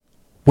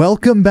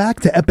Welcome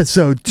back to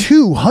episode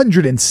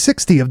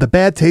 260 of the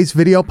Bad Taste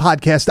Video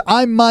Podcast.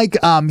 I'm Mike.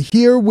 I'm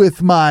here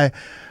with my...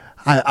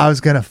 I was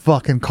going to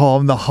fucking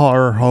call him the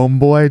horror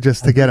homeboy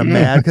just to get him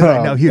mad because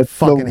I know he'd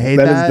fucking hate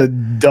that. That is the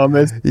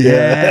dumbest.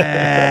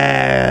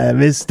 Yeah,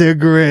 Mr.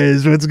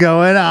 Grizz, what's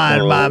going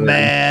on, my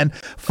man?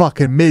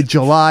 Fucking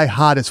mid-July,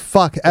 hot as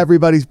fuck.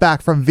 Everybody's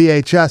back from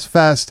VHS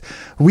Fest.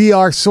 We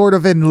are sort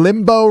of in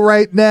limbo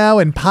right now,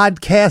 in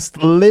podcast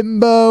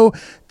limbo,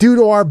 due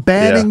to our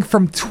banning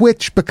from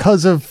Twitch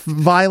because of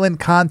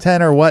violent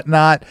content or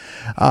whatnot.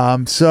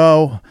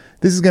 So...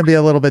 this is going to be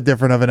a little bit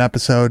different of an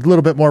episode, a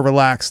little bit more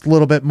relaxed, a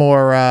little bit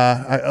more,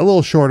 a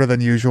little shorter than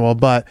usual,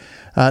 but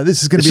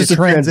this is going to be a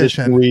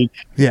transition week.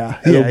 Yeah,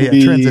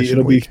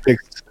 It'll be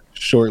fixed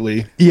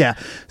shortly. Yeah.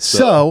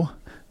 So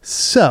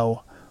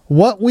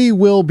what we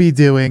will be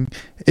doing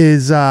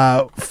is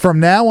from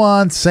now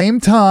on, same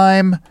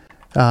time,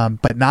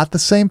 but not the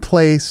same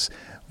place.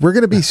 We're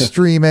going to be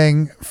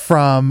streaming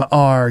from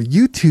our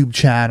YouTube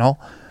channel,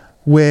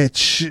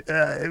 which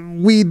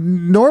we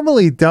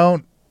normally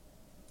don't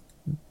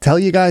tell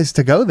you guys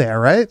to go there,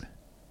 right?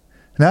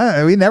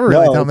 No, we never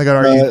really tell them to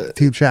go to our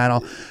YouTube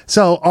channel.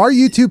 So our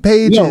YouTube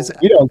page is...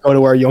 You don't go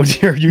to our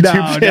YouTube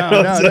channel.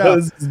 No.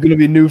 This is going to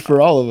be new for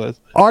all of us.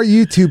 Our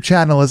YouTube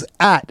channel is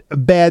at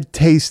Bad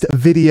Taste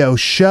Video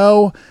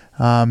Show.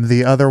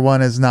 The other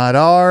one is not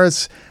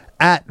ours.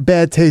 At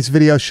Bad Taste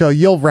Video Show.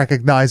 You'll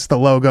recognize the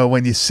logo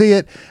when you see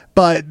it.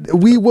 But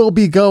we will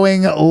be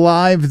going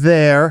live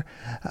there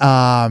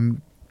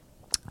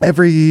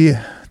every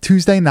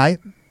Tuesday night,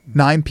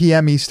 9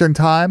 p.m. Eastern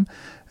time,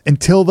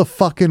 until we're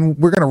going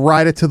to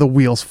ride it till the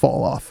wheels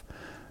fall off,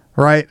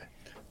 right?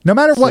 No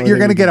matter what, you're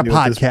going to get a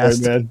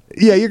podcast. Point,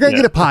 yeah, you're going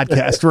to get a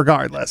podcast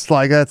regardless.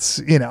 Like,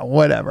 that's,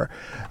 whatever.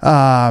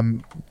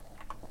 But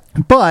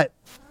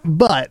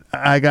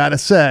I got to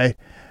say,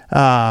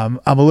 I'm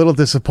a little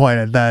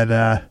disappointed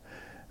that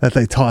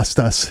they tossed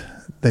us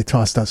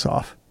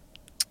off.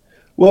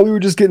 Well, we were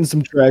just getting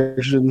some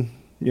traction.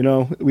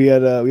 We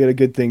had a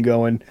good thing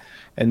going.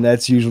 And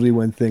that's usually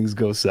when things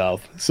go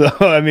south. So,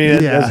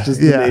 that's just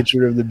the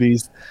nature of the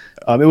beast.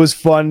 It was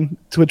fun.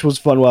 Twitch was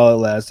fun while it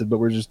lasted, but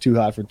we're just too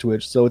hot for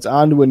Twitch. So it's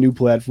on to a new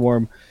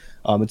platform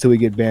until we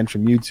get banned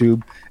from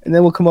YouTube. And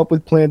then we'll come up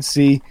with Plan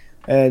C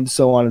and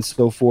so on and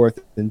so forth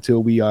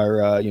until we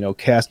are,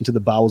 cast into the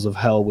bowels of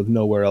hell with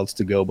nowhere else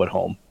to go but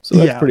home. So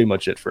that's pretty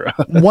much it for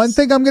us. One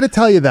thing I'm going to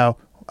tell you, though,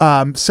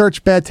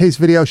 search Bad Taste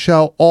Video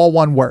Show, all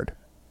one word.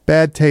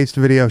 Bad Taste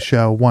Video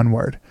Show, one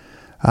word.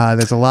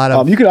 There's a lot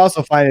of... you can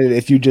also find it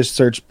if you just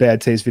search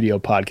Bad Taste Video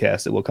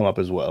Podcast. It will come up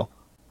as well.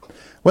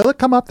 Will it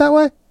come up that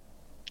way?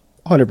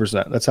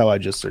 100%. That's how I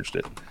just searched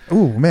it.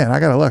 Ooh, man, I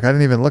gotta look. I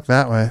didn't even look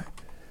that way.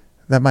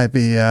 That might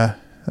be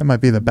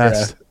the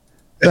best. Yeah.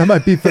 That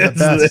might be for the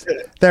best.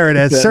 There it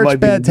is. Search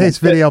Bad Taste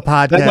Video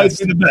Podcast. That might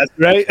be the best,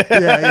 right?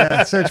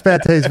 Yeah. Search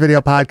Bad Taste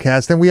Video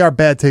Podcast. And we are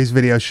Bad Taste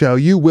Video Show.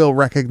 You will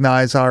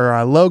recognize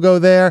our logo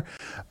there.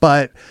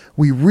 But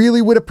we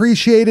really would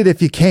appreciate it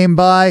if you came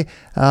by.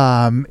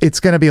 It's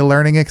going to be a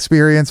learning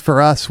experience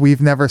for us. We've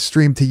never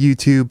streamed to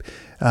YouTube.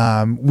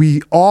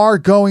 We are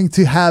going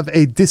to have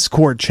a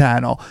Discord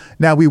channel.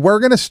 Now, we were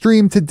going to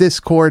stream to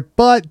Discord,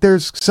 but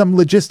there's some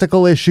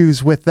logistical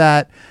issues with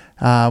that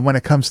when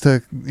it comes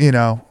to,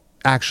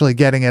 actually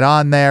getting it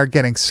on there,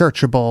 getting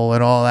searchable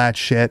and all that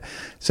shit.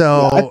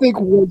 So I think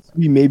once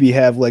we maybe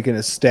have like an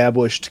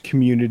established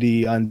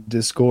community on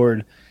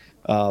Discord,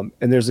 and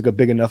there's like a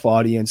big enough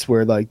audience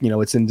where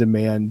it's in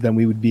demand, then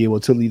we would be able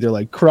to either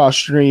like cross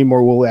stream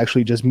or we'll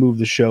actually just move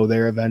the show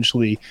there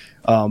eventually.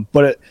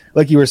 But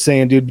like you were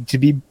saying,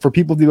 dude, for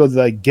people to be able to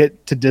like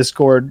get to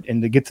Discord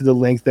and to get to the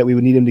link that we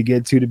would need them to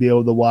get to be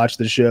able to watch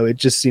the show, it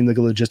just seemed like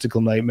a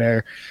logistical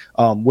nightmare.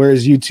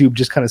 Whereas YouTube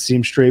just kind of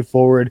seems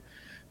straightforward.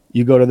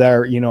 You go to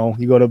there, you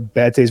go to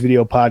Bad Taste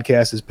Video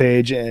Podcast's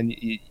page and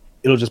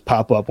it'll just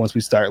pop up once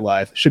we start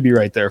live. Should be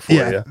right there for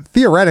you.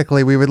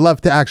 Theoretically, we would love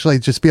to actually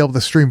just be able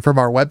to stream from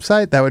our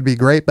website. That would be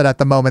great, but at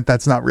the moment,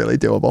 that's not really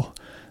doable.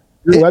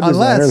 You're a web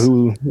designer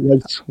who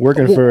likes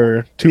working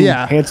for two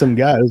handsome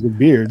guys with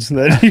beards.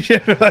 Yeah.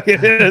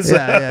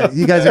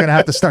 You guys are going to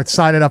have to start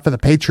signing up for the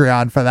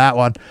Patreon for that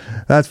one.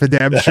 That's for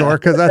damn sure,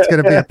 because that's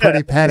going to be a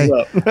pretty penny.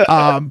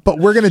 But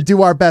we're going to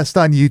do our best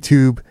on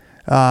YouTube.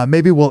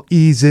 Maybe we'll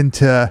ease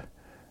into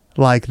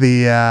like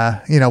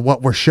the,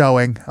 what we're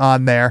showing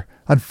on there.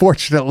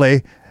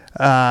 Unfortunately,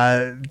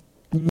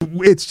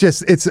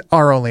 it's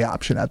our only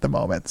option at the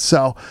moment.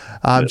 So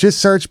just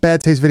search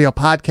Bad Taste Video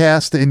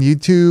Podcast in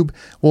YouTube.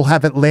 We'll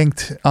have it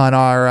linked on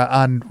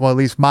at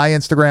least my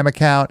Instagram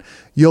account.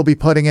 You'll be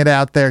putting it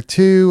out there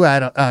too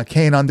at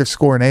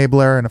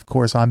Kane_enabler. And of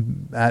course,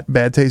 I'm at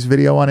Bad Taste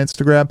Video on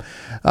Instagram.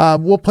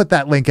 We'll put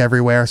that link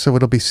everywhere. So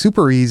it'll be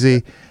super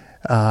easy.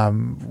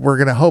 We're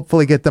going to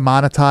hopefully get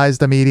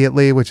demonetized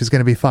immediately, which is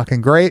going to be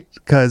fucking great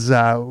because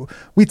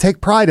we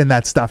take pride in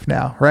that stuff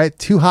now, right?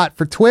 Too hot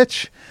for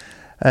Twitch.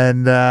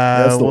 And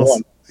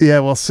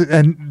we'll see.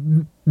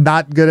 And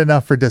not good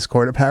enough for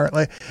Discord,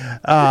 apparently.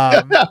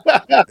 But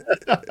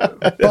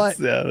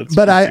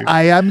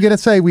I am going to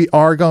say we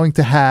are going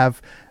to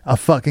have a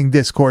fucking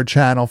Discord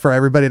channel for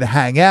everybody to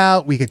hang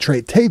out. We could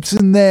trade tapes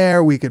in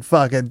there. We could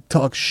fucking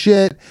talk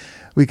shit.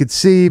 We could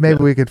see,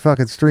 maybe we could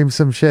fucking stream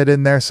some shit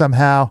in there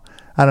somehow.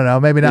 I don't know.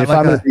 Maybe not. If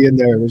I'm gonna be in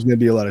there's gonna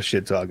be a lot of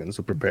shit talking,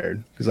 so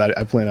prepared, because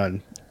I plan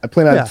on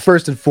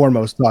first and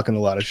foremost talking a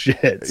lot of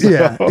shit. So.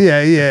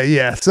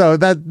 Yeah. So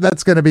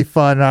that's gonna be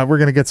fun. We're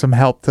gonna get some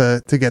help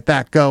to get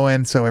that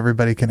going so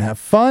everybody can have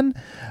fun.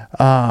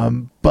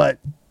 But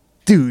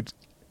dude,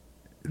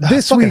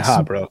 this week's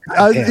hot, bro.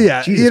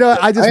 yeah, Jesus you know,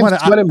 I just want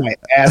to sweating my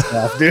ass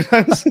off, dude.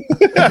 I'm just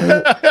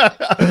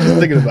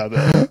thinking about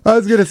that. I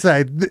was gonna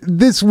say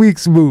this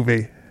week's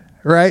movie,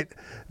 right?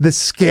 The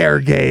Scare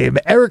Game.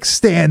 Eric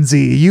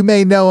Stanze. You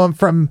may know him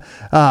from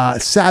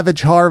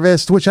Savage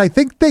Harvest, which I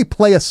think they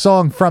play a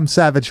song from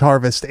Savage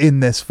Harvest in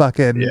this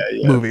fucking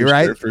movie,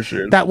 right? For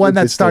sure. That one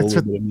that starts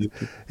with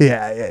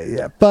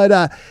yeah.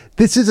 But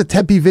this is a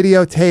Tempe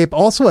videotape,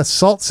 also a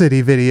Salt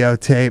City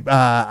videotape.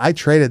 I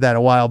traded that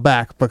a while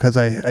back because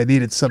I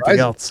needed something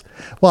else.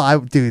 Well,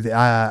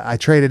 I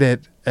traded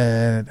it.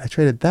 And I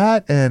traded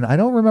that, and I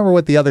don't remember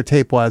what the other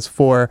tape was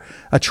for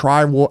a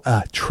Tri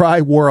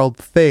World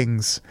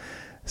Things.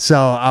 So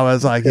I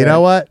was like, you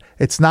know what?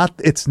 It's not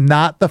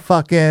the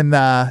fucking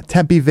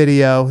Tempe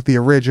video, the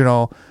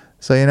original.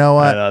 So you know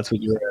what? I know, that's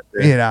what you're at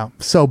there. You know,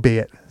 so be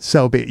it.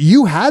 So be it.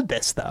 You had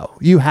this though.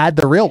 You had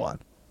the real one.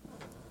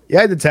 Yeah,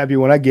 I had the Tempe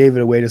one. I gave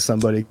it away to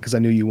somebody because I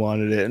knew you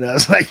wanted it, and I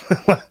was like,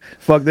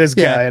 "Fuck this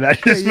guy!" And I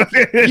just you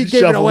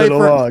gave it away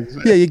along.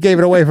 You gave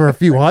it away for a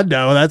few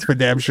hundo. That's for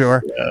damn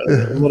sure.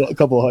 A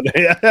couple hundred.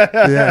 Yeah.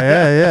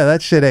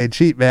 That shit ain't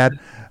cheap, man.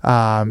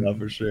 No,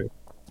 for sure.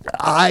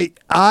 I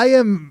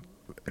am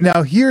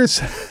now. Here's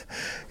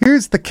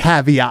the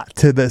caveat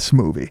to this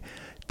movie.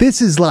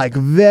 This is like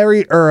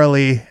very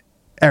early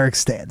Eric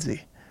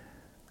Stanze,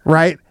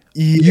 right?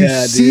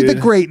 Yeah, you see the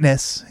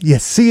greatness. You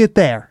see it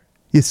there.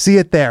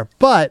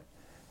 But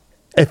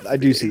I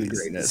do see the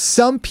greatness.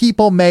 Some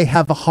people may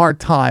have a hard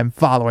time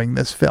following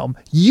this film.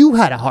 You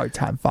had a hard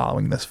time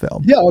following this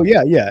film.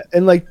 Yeah.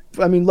 And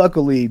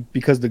luckily,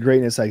 because the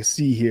greatness I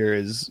see here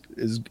is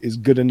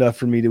good enough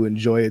for me to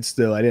enjoy it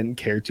still. I didn't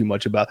care too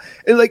much about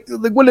it. Like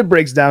what it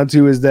breaks down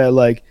to is that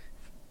like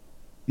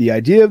the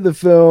idea of the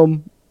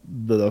film,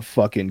 the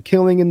fucking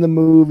killing in the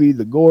movie,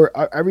 the gore,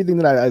 everything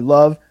that I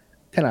love,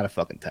 10 out of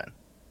fucking 10.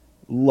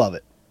 Love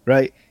it,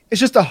 right? It's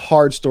just a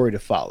hard story to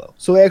follow.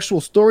 So the actual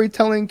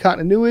storytelling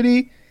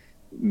continuity,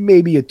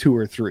 maybe a 2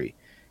 or 3.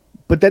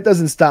 But that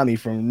doesn't stop me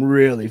from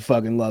really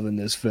fucking loving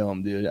this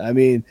film, dude. I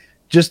mean,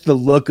 just the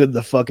look of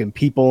the fucking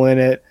people in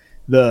it,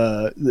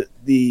 the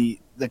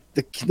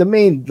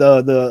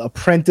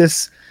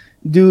apprentice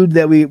dude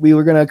that we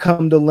were gonna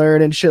come to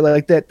learn and shit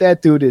like that.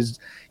 That dude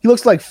he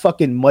looks like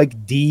fucking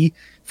Mike D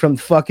from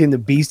fucking the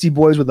Beastie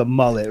Boys with a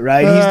mullet,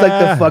 right? He's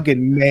like the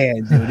fucking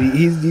man, dude.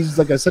 He's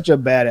like such a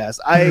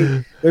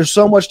badass. There's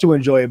so much to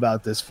enjoy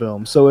about this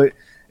film. So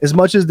as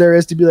much as there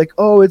is to be like,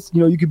 oh, it's,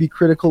 you could be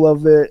critical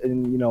of it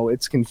and,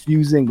 it's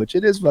confusing, which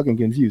it is fucking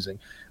confusing.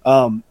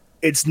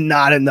 It's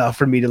not enough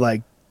for me to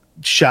like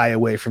shy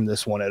away from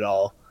this one at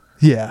all.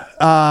 Yeah.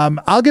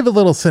 I'll give a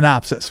little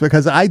synopsis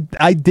because I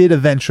did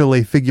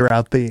eventually figure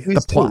out the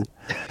plot.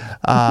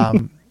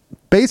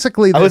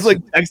 Basically, I was like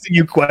texting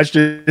you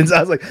questions. I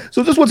was like,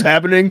 so this what's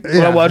happening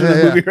when I'm watching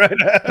this movie right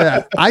now?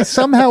 Yeah. I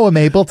somehow am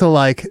able to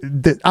like,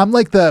 I'm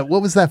like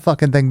what was that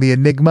fucking thing? The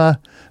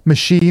Enigma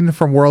machine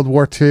from World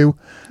War II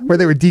where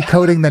they were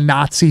decoding the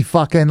Nazi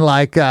fucking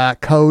like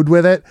code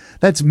with it.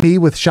 That's me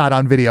with shot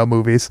on video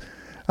movies.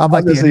 I'm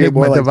like the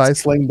Enigma device. Like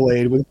Sling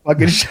Blade with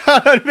fucking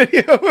shot on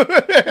video.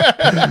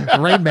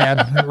 Rain Man.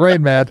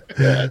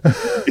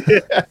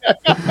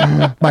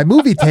 My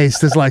movie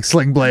taste is like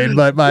Sling Blade,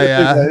 but my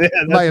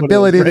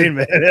ability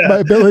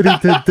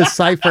to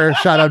decipher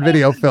shot on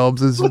video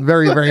films is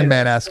very Rain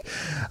Man-esque.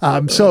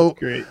 So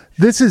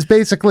this is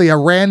basically a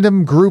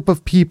random group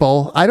of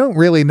people. I don't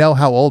really know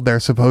how old they're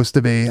supposed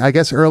to be. I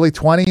guess early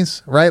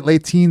 20s, right?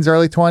 Late teens,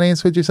 early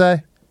 20s, would you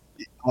say?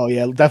 Oh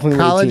yeah, definitely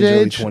college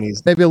late teens, age, early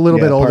 20s. Maybe a little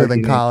bit older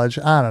than college.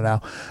 I don't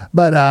know,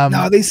 but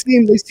no, they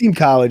seem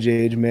college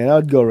age, man.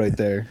 I'd go right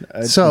there.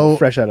 So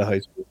fresh out of high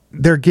school,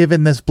 they're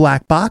given this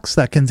black box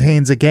that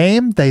contains a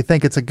game. They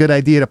think it's a good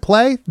idea to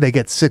play. They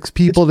get 6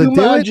 people to do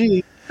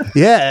it.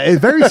 Yeah,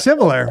 it's very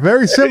similar.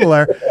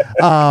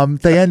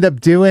 They end up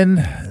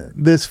doing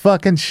this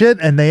fucking shit,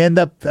 and they end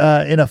up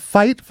in a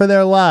fight for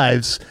their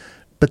lives.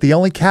 But the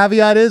only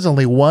caveat is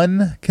only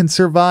one can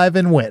survive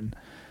and win,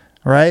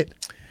 right?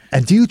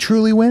 And do you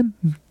truly win?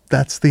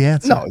 That's the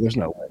answer. No, there's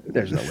no way.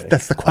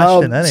 That's the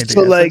question.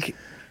 So like,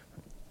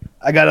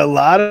 I got a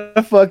lot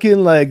of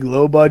fucking like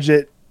low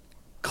budget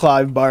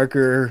Clive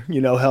Barker,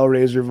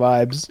 Hellraiser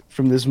vibes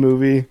from this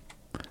movie.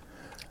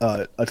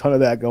 A ton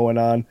of that going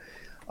on.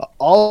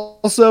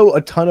 Also,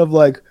 a ton of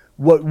like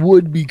what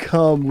would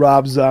become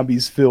Rob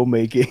Zombie's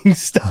filmmaking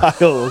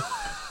style.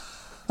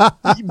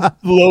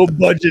 Low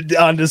budget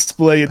on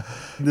display in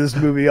this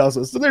movie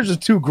also. So there's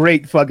just 2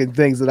 great fucking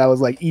things that I was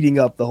like eating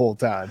up the whole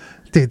time.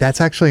 Dude,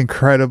 that's actually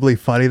incredibly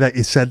funny that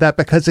you said that,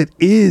 because it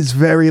is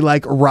very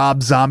like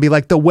Rob Zombie,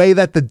 like the way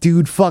that the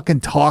dude fucking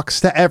talks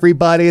to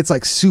everybody. It's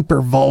like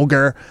super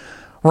vulgar,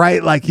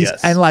 right? Like he's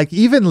and like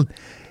even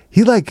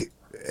he like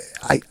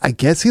I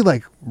guess he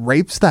like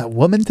rapes that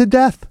woman to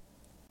death,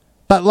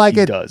 but like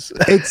he does.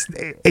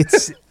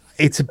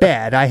 it's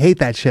bad. I hate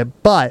that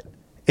shit, but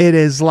it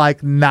is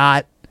like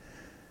not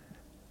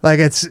like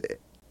it's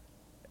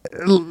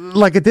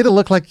like it didn't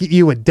look like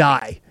you would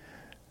die.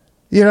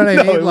 You know what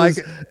I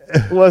mean?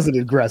 It wasn't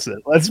aggressive.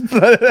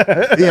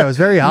 Yeah, it was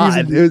very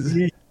odd.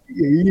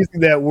 You're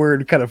using that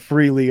word kind of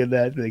freely in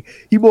that thing.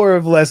 He more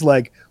or less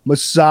like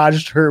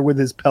massaged her with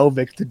his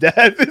pelvic to death.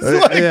 It's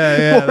like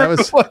that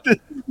was what the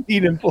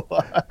scene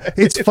implies.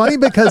 It's funny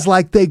because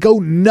like they go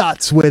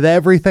nuts with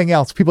everything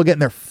else. People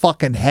getting their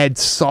fucking heads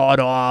sawed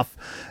off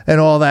and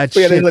all that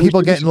shit.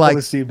 People getting like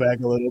the seat back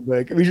a little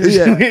bit. We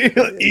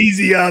should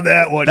easy on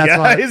that one,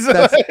 guys.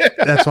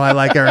 That's why I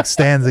like Eric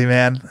Stanzi,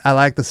 man. I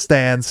like the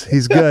stands.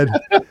 He's good.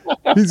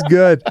 He's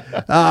good.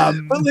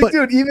 But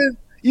dude,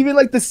 even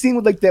like the scene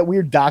with like that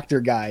weird doctor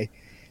guy.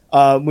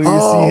 When you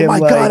see him, my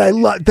god, I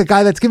love the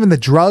guy that's giving the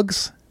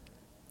drugs.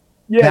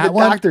 Yeah, the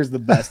doctor's the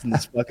best in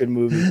this fucking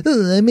movie.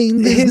 I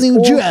mean, this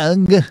new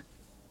drug.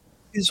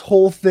 His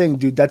whole thing,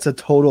 dude, that's a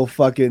total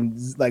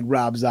fucking like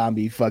Rob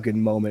Zombie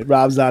fucking moment.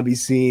 Rob Zombie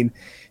scene,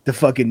 the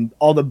fucking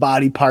all the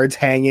body parts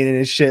hanging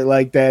and shit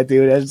like that,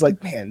 dude. I was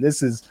like, man,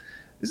 this is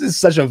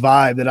such a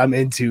vibe that I'm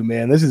into,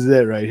 man. This is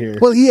it right here.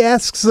 Well, he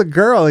asks the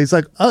girl, he's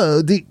like,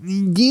 oh, do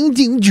you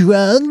do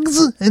drugs?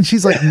 And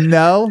she's like,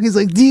 no. He's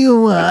like, do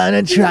you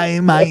want to try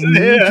my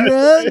new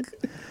drug?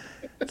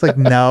 It's like,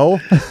 no.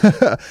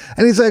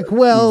 And he's like,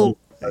 well,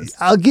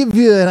 I'll give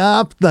you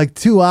like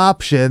two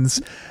options.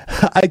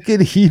 I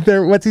could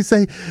either, what's he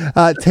say?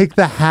 Take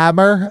the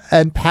hammer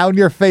and pound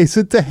your face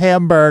into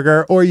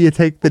hamburger, or you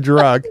take the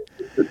drug.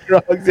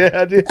 Drugs,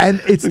 yeah, dude.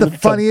 And it's the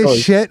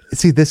funniest shit.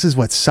 See, this is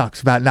what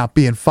sucks about not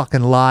being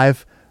fucking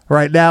live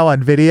right now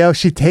on video.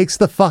 She takes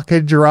the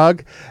fucking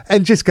drug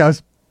and just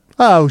goes,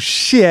 oh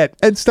shit,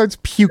 and starts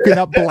puking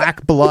up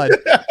black blood.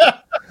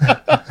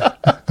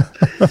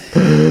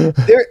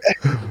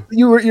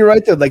 You're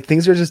right though. Like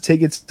things are just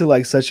taken to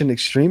like such an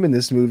extreme in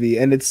this movie,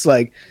 and it's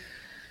like,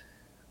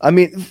 I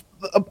mean,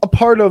 a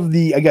part of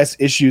the, I guess,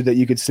 issue that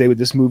you could say with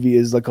this movie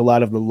is like a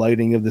lot of the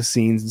lighting of the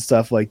scenes and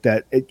stuff like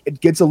that.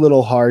 It gets a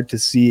little hard to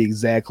see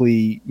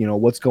exactly,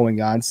 what's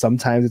going on.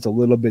 Sometimes it's a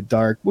little bit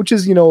dark, which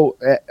is,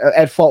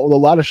 at fault with a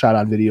lot of shot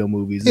on video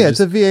movies. Yeah, it's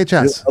a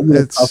VHS.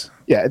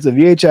 It's a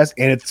VHS,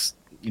 and it's,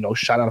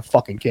 shot on a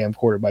fucking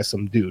camcorder by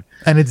some dude.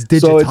 And it's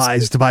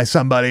digitized by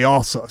somebody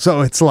also.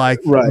 So it's like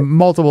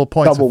multiple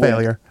points of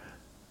failure.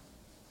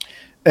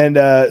 And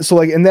so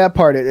like in that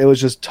part, it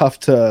was just tough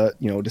to,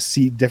 to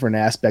see different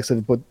aspects of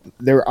it. But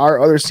there are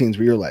other scenes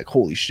where you're like,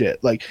 holy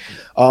shit. Like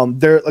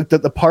there, like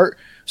the part.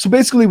 So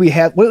basically we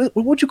have, what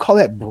would you call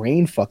that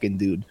brain fucking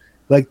dude?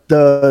 Like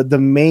the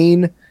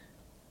main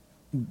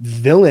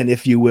villain,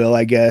 if you will,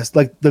 I guess.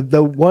 Like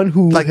the one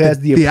who like has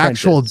the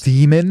actual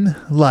demon,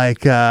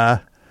 like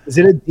is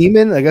it a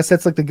demon? I guess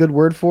that's like the good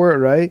word for it,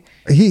 right?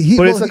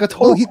 It's like a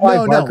total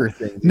Clive Barker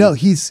thing. Dude. No,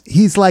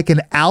 he's like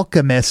an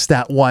alchemist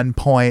at one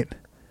point,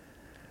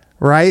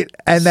 right?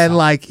 And then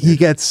like he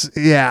gets,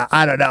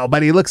 I don't know,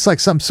 but he looks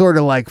like some sort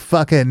of like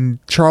fucking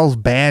Charles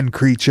Band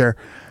creature,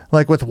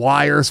 like with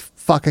wires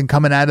fucking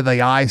coming out of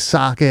the eye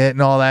socket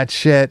and all that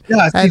shit.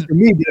 Yeah, for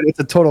me, dude, it's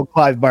a total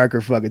Clive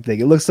Barker fucking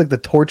thing. It looks like the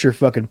torture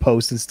fucking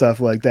post and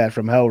stuff like that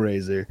from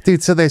Hellraiser.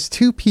 Dude, so there's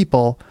two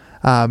people.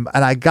 And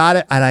I got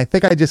it, and I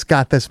think I just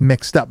got this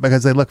mixed up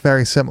because they look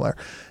very similar.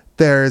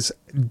 There's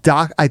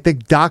I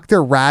think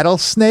Dr.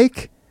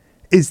 Rattlesnake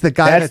is the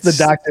guy that's the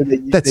doctor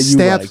that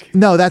stabs. You like.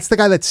 No, that's the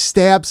guy that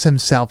stabs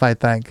himself, I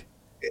think.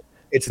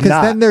 It's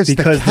not, then there's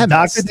because the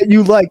doctor that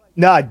you like.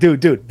 Nah,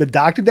 dude, the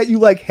doctor that you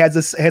like has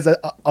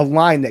a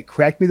line that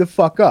cracked me the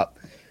fuck up.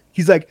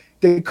 He's like,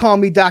 they call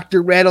me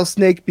Dr.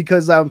 Rattlesnake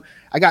because I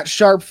got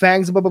sharp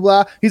fangs, blah, blah,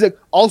 blah. He's like,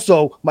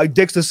 also, my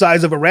dick's the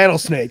size of a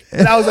rattlesnake.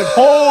 And I was like,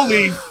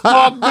 holy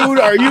fuck, dude,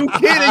 are you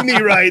kidding me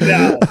right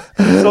now?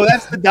 So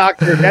that's the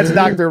doctor. That's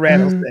Dr.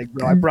 Rattlesnake,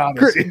 bro. I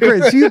promise you.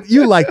 Chris,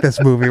 you like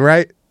this movie,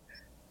 right?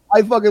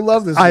 I fucking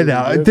love this movie. I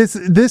know.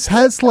 Dude. This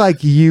has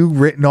like you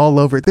written all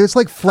over it. There's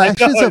like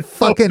flashes of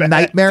fucking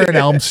Nightmare on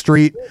Elm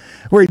Street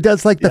where he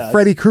does like the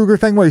Freddy Krueger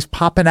thing where he's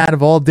popping out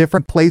of all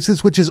different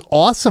places, which is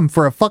awesome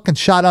for a fucking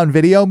shot on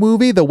video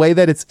movie, the way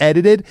that it's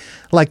edited.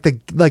 Like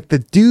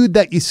the dude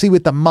that you see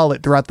with the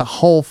mullet throughout the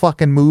whole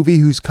fucking movie,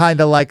 who's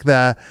kind of like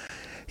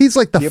he's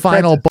like the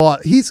final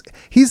boss.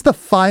 He's the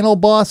final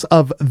boss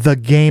of the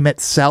game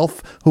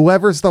itself.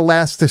 Whoever's the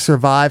last to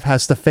survive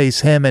has to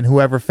face him, and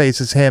whoever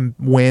faces him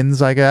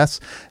wins, I guess.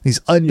 He's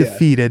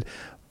undefeated.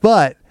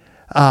 But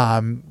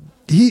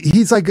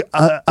he's like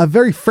a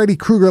very Freddy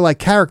Krueger like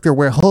character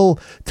where he'll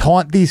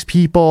taunt these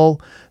people,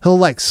 he'll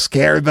like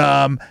scare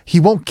them, he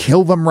won't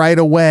kill them right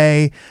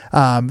away.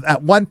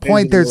 At one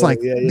point there's like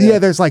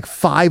there's like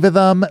 5 of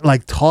them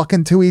like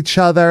talking to each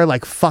other,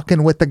 like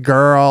fucking with the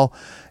girl.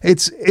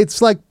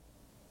 It's like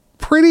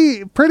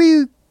pretty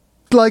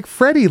like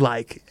Freddy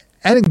like,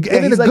 and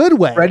in a like good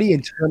way. Freddy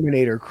and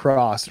Terminator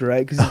crossed,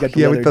 right? Because he's got the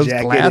yeah, leather with those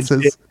jacket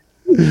glasses.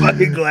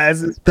 fucking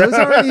glasses. Those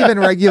aren't even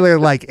regular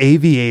like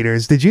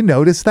aviators. Did you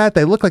notice that?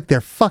 They look like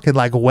they're fucking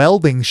like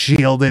welding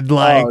shielded.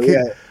 Like, oh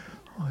yeah,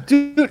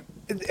 dude.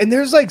 And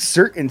there's like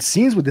certain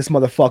scenes with this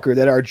motherfucker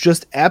that are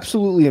just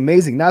absolutely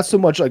amazing. Not so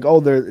much like, oh,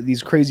 they're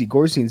these crazy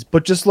gore scenes,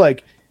 but just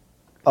like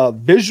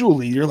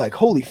visually, you're like,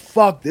 holy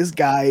fuck, this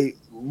guy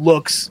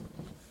looks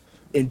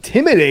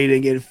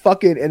intimidating and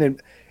fucking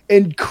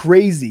and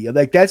crazy.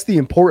 Like that's the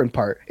important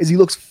part, is he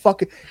looks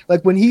fucking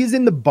like when he's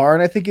in the barn,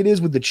 I think it is,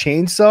 with the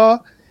chainsaw,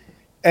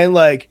 and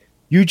like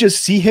you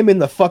just see him in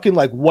the fucking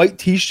like white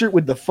t-shirt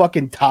with the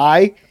fucking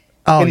tie.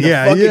 oh and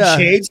yeah, the fucking yeah.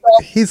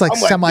 chainsaw. He's like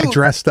semi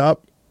dressed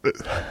up.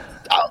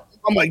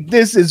 I'm like,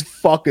 this is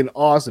fucking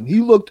awesome.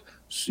 He looks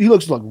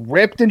like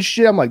ripped and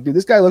shit. I'm like, dude,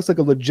 this guy looks like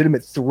a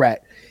legitimate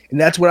threat. And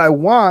that's what I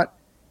want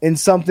in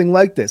something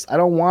like this. I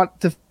don't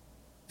want to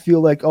feel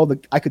like, oh,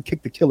 I could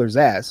kick the killer's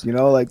ass, you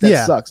know? Like,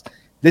 that sucks.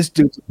 This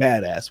dude's a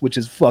badass, which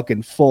is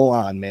fucking full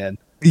on, man.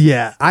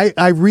 Yeah,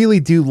 I really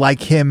do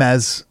like him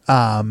as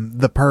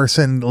the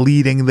person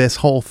leading this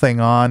whole thing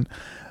on.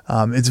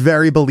 It's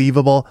very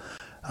believable.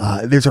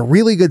 There's a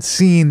really good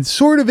scene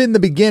sort of in the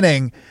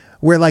beginning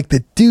where like the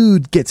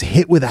dude gets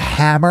hit with a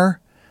hammer,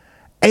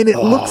 and it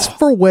looks,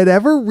 for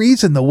whatever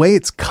reason, the way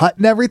it's cut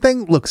and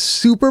everything looks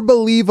super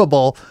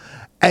believable.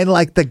 And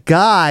like the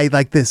guy,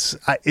 like this,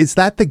 is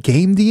that the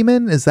game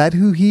demon? Is that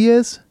who he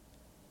is?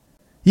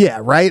 Yeah,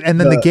 right. And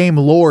then the game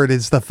lord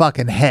is the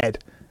fucking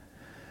head.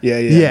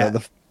 Yeah.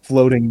 The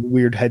floating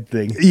weird head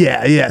thing.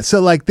 Yeah. So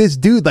like this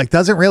dude like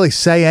doesn't really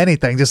say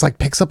anything, just like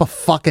picks up a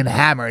fucking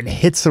hammer and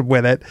hits him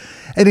with it.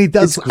 And he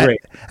does great.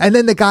 And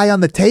then the guy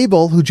on the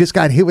table who just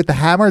got hit with the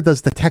hammer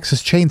does the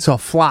Texas Chainsaw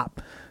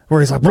flop,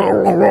 where he's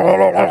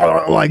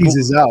like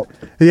eases out.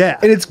 Yeah.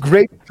 And it's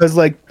great because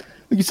like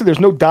you said, there's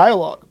no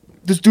dialogue.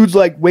 This dude's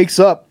like wakes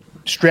up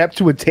strapped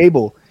to a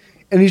table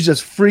and he's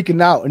just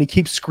freaking out and he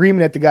keeps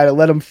screaming at the guy to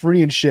let him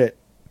free and shit.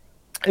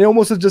 And it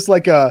almost is just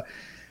like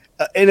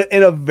in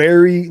a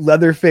very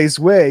Leatherface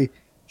way,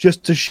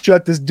 just to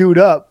shut this dude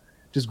up,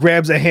 just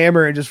grabs a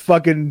hammer and just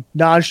fucking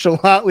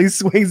nonchalantly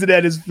swings it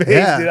at his face.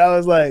 Yeah. Dude, I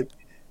was like,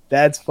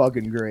 that's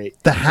fucking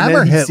great. The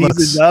hammer hit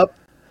looks up.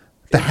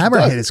 The hammer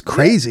hit is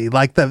crazy. Yeah.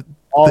 Like the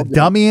All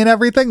dummy and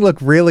everything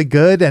looked really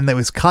good, and it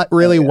was cut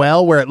really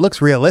well where it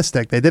looks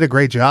realistic. They did a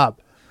great job.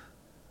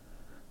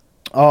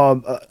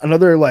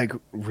 Another like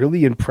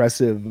really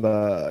impressive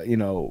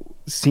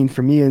scene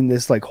for me in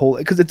this like whole,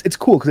 because it's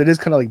cool because it is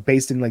kind of like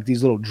based in like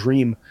these little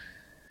dream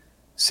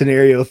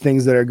scenario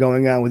things that are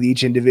going on with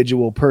each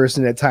individual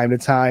person at time to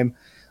time.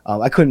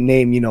 I couldn't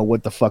name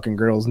what the fucking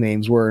girls'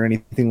 names were or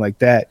anything like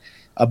that,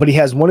 but he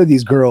has one of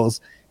these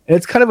girls, and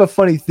it's kind of a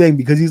funny thing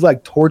because he's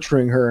like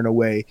torturing her in a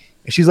way,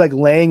 and she's like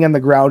laying on the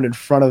ground in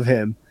front of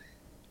him.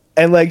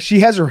 And like she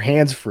has her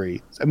hands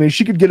free. I mean,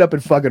 she could get up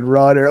and fucking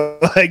run or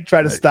like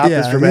try to stop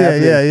this from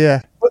happening.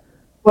 Yeah.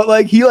 But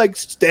like he like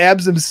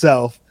stabs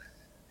himself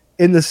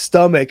in the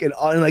stomach and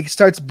like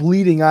starts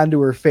bleeding onto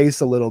her face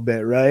a little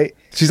bit, right?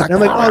 She's like,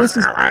 and I'm like, oh, this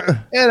is,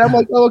 and I'm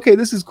like, oh, okay,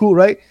 this is cool,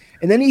 right?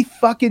 And then he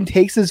fucking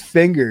takes his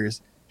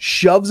fingers,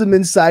 shoves them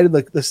inside of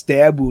like the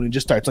stab wound, and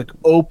just starts like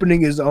opening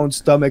his own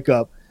stomach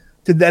up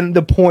to then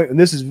the point. And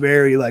this is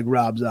very like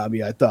Rob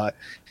Zombie, I thought,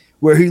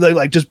 where he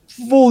like just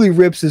fully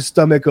rips his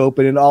stomach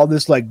open and all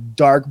this like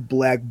dark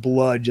black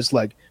blood just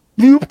like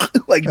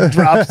bloop, like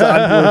drops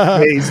onto her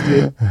face,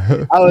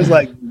 dude. I was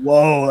like,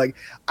 whoa, like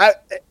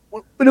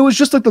but it was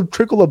just like the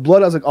trickle of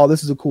blood. I was like, oh,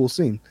 this is a cool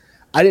scene.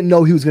 I didn't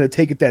know he was gonna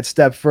take it that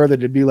step further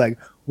to be like,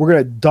 we're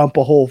gonna dump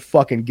a whole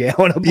fucking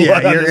gallon of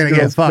blood. Yeah, you're gonna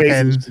get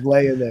fucking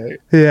laying there.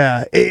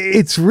 Yeah,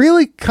 it's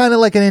really kind of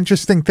like an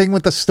interesting thing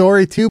with the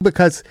story too,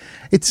 because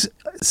it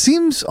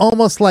seems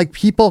almost like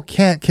people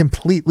can't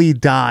completely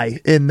die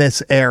in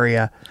this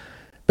area,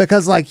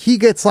 because like he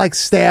gets like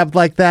stabbed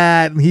like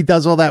that and he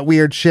does all that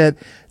weird shit.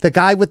 The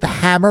guy with the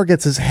hammer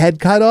gets his head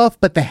cut off,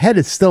 but the head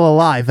is still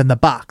alive in the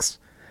box.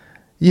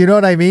 You know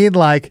what I mean?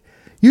 Like,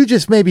 you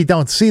just maybe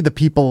don't see the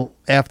people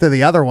after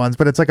the other ones,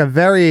 but it's like a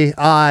very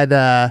odd,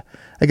 I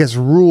guess,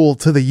 rule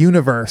to the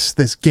universe,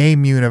 this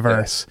game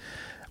universe,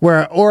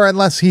 or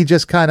unless he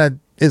just kind of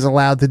is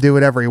allowed to do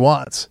whatever he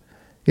wants.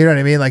 You know what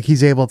I mean? Like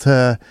he's able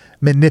to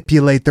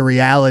manipulate the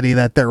reality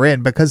that they're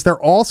in, because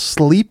they're all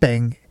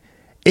sleeping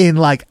in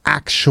like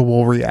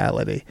actual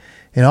reality.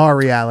 In our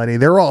reality,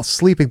 they're all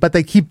sleeping, but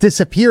they keep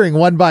disappearing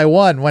one by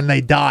one when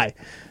they die.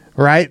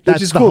 Right,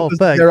 that's the cool, whole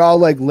thing. They're all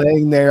like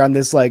laying there on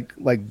this like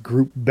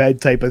group bed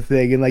type of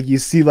thing, and like you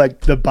see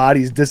like the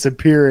bodies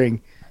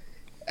disappearing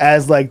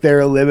as like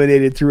they're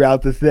eliminated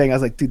throughout the thing. I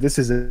was like, dude, this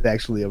is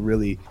actually a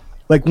really,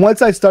 like,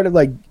 once I started,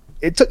 like,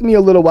 it took me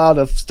a little while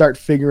to start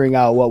figuring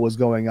out what was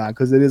going on,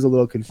 because it is a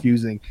little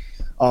confusing.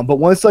 But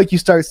once like you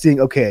start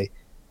seeing, okay,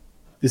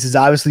 this is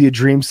obviously a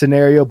dream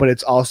scenario, but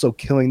it's also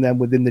killing them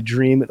within the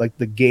dream. Like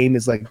the game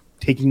is like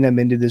taking them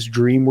into this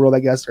dream world,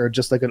 I guess, or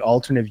just like an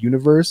alternate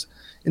universe.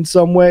 In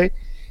some way,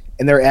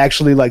 and they're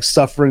actually like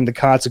suffering the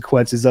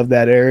consequences of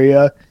that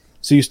area.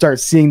 So you start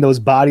seeing those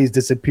bodies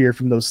disappear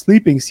from those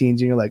sleeping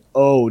scenes, and you're like,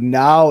 oh,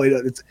 now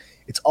it's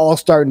all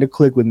starting to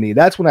click with me.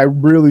 That's when I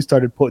really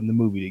started putting the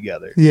movie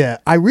together. Yeah,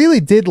 I really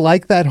did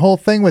like that whole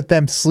thing with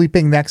them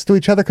sleeping next to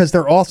each other, because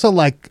they're also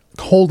like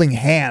holding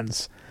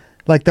hands.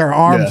 Like their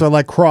arms are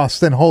like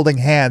crossed and holding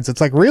hands.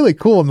 It's like really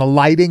cool, and the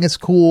lighting is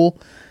cool.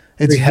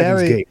 It's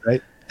Heaven's Gate,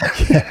 right?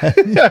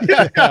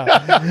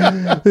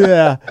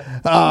 Yeah.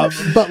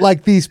 But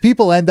like these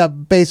people end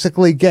up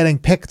basically getting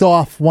picked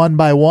off one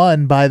by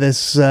one by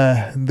this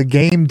the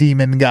game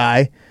demon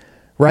guy,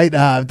 right?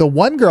 The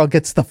one girl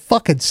gets the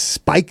fucking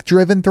spike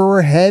driven through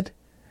her head.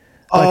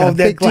 Like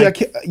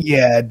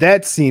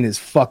that scene is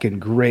fucking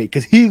great,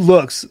 because he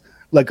looks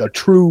like a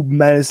true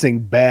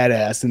menacing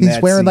badass.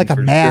 He's wearing like a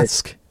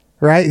mask. Sure.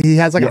 Right, he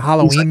has like a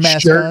Halloween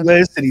mask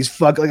shirtless on. And he's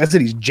fucking, like I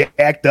said, he's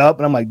jacked up,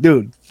 and I'm like,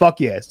 dude, fuck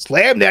yeah,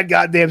 slam that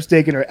goddamn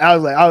steak in her. I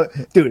was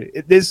like,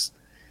 dude, this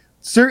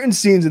certain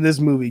scenes in this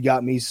movie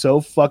got me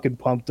so fucking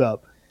pumped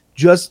up,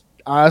 just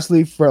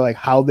honestly for like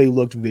how they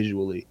looked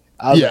visually.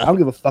 I was like, I don't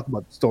give a fuck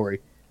about the story.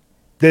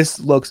 This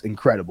looks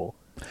incredible.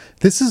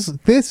 This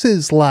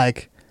is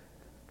like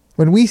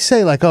when we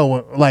say like,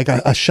 oh, like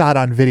a shot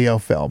on video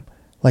film,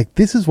 like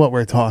this is what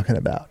we're talking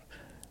about,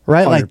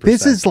 right? 100%. Like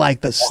this is like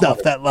the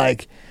stuff that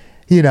like,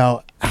 you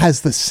know,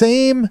 has the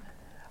same,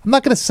 I'm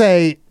not going to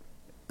say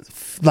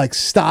like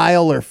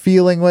style or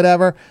feeling,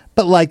 whatever,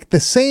 but like the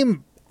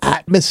same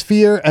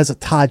atmosphere as a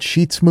Todd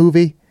Sheets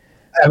movie.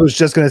 I was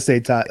just going to say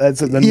Todd.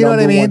 That's the number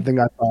one thing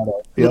I thought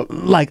of.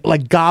 Yep.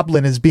 Like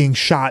Goblin is being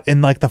shot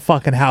in like the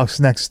fucking house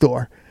next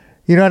door.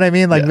 You know what I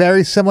mean? Like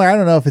very similar. I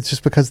don't know if it's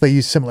just because they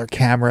use similar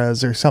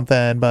cameras or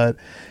something, but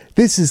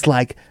this is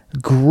like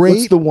great.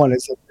 What's the one?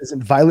 Is it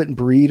Violent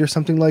Breed or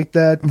something like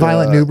that?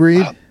 Violent New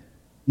Breed?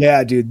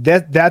 Yeah, dude,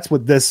 that's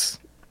what this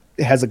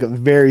has, like a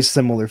very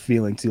similar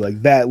feeling to,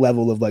 like that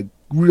level of like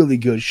really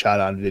good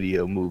shot on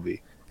video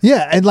movie.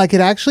 Yeah, and like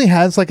it actually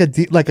has like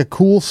a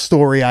cool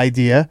story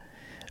idea.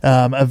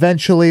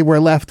 Eventually, we're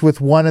left with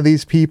one of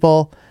these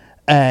people,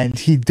 and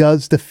he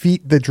does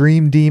defeat the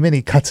dream demon.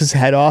 He cuts his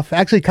head off.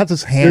 Actually, cuts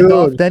his hand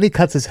off. Then he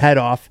cuts his head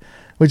off,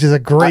 which is a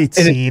great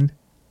scene.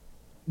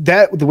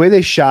 The way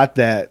they shot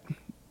that.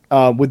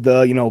 With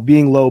the, you know,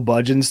 being low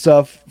budget and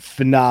stuff,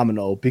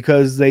 phenomenal,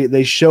 because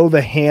they show the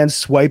hand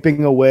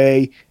swiping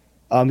away.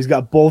 He's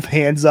got both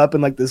hands up in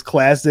like this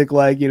classic,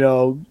 like, you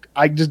know,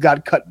 I just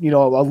got cut, you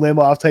know, a limb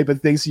off type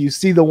of thing. So you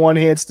see the one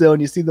hand still,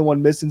 and you see the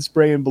one missing,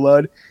 spraying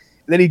blood.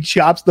 And then he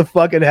chops the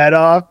fucking head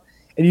off,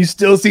 and you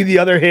still see the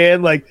other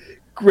hand like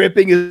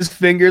gripping his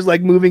fingers,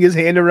 like moving his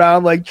hand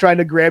around, like trying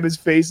to grab his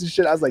face and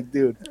shit. I was like,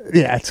 dude,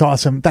 yeah, it's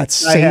awesome. That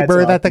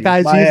saber that the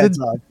guy's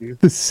using,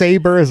 the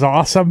saber is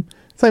awesome.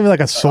 It's not even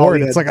like a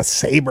sword. It's like a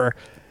saber.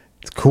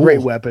 It's cool.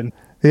 Great weapon.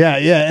 Yeah,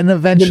 yeah. And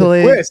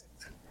eventually... The twist.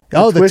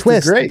 The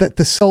twist.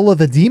 The Soul of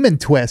the Demon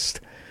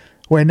twist.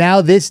 Where now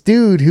this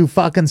dude who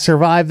fucking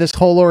survived this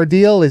whole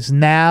ordeal is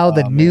now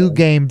the new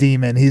game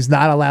demon. He's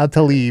not allowed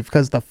to leave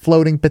because the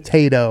floating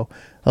potato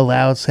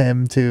allows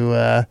him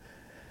to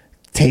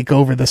take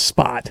over the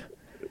spot.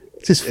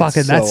 Just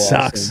fucking... That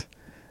sucks. Awesome.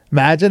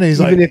 Imagine he's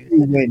even if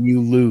you win,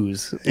 you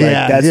lose. Like,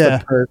 that's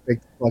the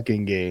perfect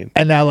fucking game.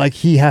 And now, like,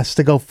 he has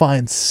to go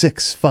find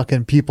 6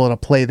 fucking people to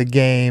play the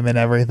game and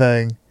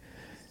everything.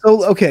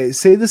 So, okay,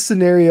 say the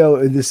scenario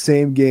in the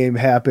same game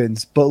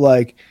happens, but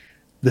like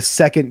the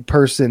second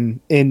person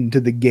into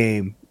the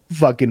game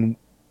fucking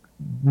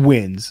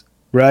wins,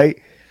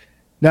 right?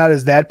 Now,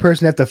 does that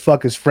person have to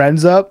fuck his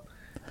friends up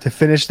to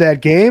finish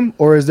that game,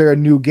 or is there a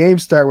new game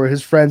start where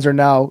his friends are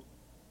now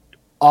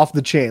off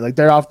the chain, like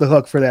they're off the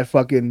hook for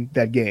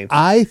that game?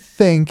 I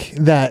think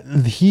that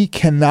he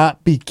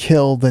cannot be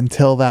killed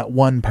until that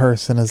one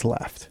person is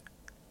left.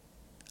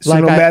 So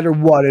like no matter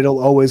what, it'll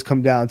always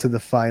come down to the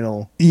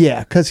final. Yeah,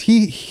 because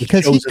he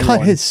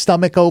cut his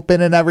stomach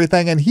open and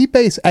everything, and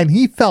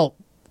he felt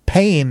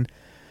pain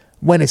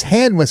when his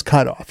hand was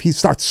cut off. He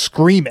starts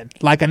screaming,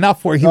 like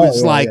enough where he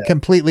was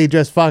completely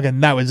just fucking.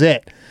 That was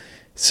it.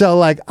 So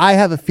like I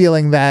have a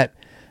feeling that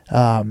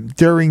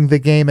during the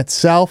game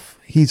itself,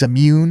 he's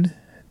immune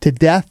to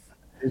death,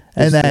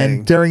 and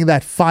then during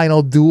that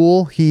final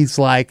duel, he's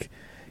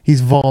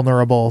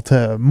vulnerable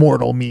to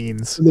mortal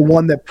means. The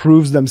one that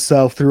proves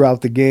themselves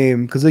throughout the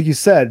game, because like you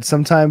said,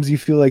 sometimes you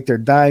feel like they're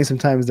dying,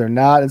 sometimes they're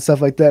not, and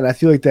stuff like that. And I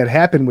feel like that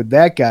happened with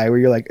that guy, where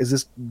you're like,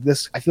 is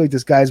this? I feel like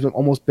this guy's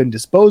almost been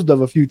disposed of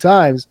a few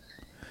times,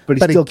 but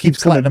he still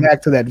keeps coming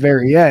back to that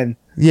very end.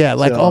 Yeah,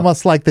 like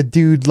almost like the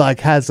dude like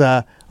has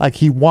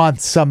he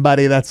wants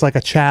somebody that's like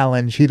a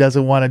challenge. He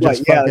doesn't want to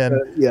just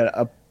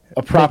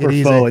a proper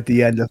foe at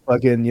the end to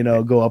fucking,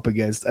 go up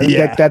against. I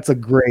think that's a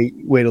great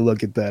way to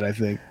look at that, I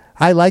think.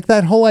 I like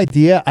that whole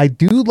idea. I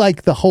do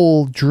like the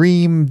whole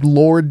dream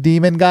lord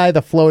demon guy,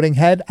 the floating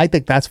head. I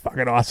think that's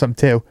fucking awesome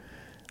too.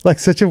 Like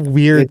such a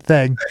weird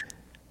thing.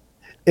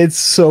 It's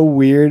so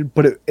weird,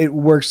 but it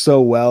works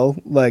so well.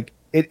 Like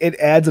it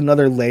adds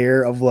another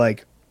layer of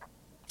like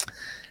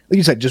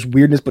you said, just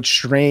weirdness, but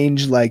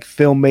strange, like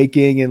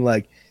filmmaking, and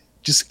like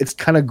just it's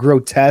kind of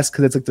grotesque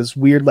because it's like this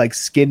weird like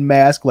skin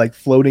mask like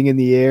floating in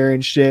the air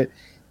and shit.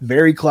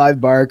 very Clive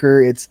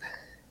Barker.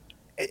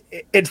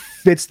 It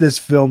fits this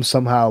film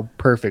somehow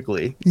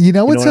perfecly. You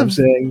know what I'm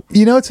saying?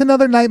 You know, it's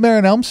another Nightmare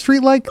on Elm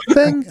Street like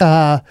thing.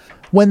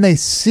 When they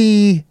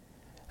see,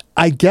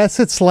 I guess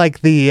it's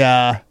like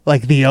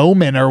the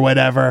Omen or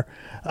whatever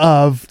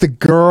of the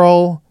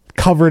girl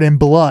covered in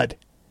blood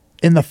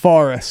in the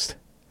forest,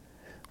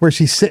 where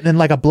she's sitting in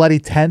like a bloody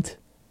tent.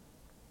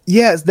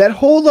 Yes, that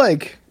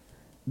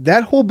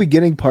whole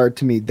beginning part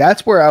to me.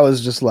 That's where I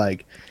was just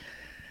like,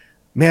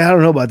 man, I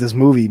don't know about this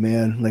movie,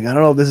 man. Like, I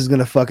don't know if this is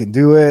gonna fucking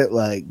do it.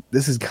 Like,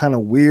 this is kind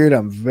of weird.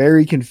 I'm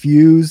very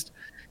confused.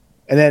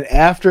 And then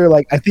after,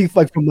 like, I think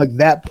like from like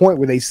that point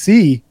where they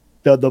see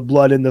the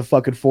blood in the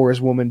fucking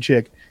forest woman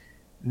chick,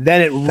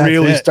 then it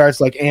really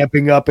starts like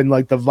amping up and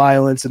like the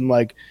violence and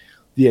like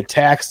the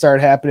attacks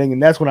start happening.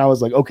 And that's when I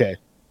was like, okay,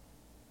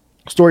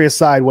 story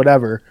aside,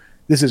 whatever,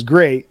 this is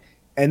great.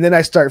 And then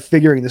I start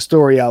figuring the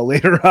story out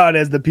later on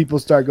as the people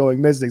start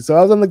going missing. So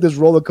I was on like this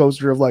roller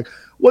coaster of like,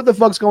 what the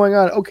fuck's going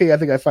on? Okay, I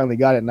think I finally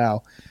got it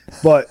now.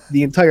 But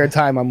the entire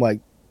time I'm like,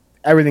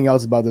 everything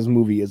else about this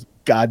movie is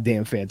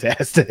goddamn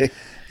fantastic.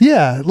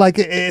 Yeah, like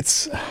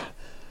it's...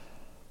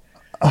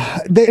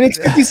 and it's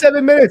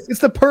 57 minutes. It's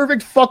the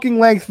perfect fucking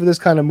length for this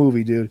kind of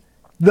movie, dude.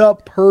 The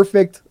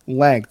perfect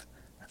length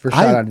for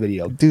shot on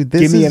video. Dude,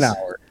 give me an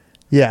hour.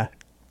 Yeah.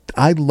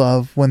 I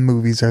love when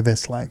movies are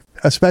this length,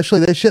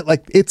 especially this shit.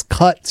 Like, it's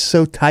cut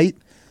so tight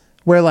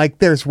where like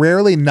there's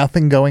rarely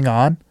nothing going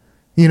on.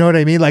 You know what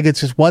I mean? Like,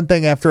 it's just one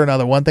thing after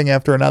another, one thing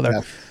after another.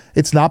 Yeah.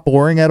 It's not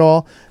boring at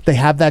all. They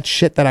have that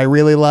shit that I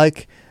really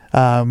like,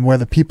 where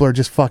the people are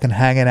just fucking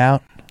hanging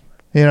out.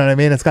 You know what I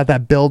mean? It's got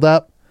that build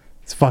up.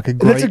 It's fucking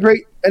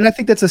great. And I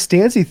think that's a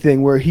Stancy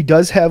thing where he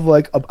does have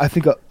like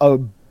a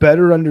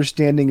better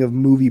understanding of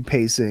movie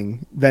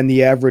pacing than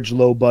the average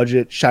low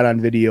budget shot on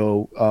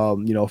video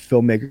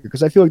filmmaker,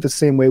 because I feel like the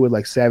same way with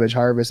like Savage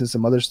Harvest and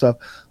some other stuff,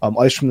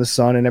 Ice from the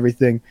Sun and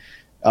everything,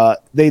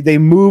 they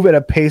move at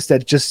a pace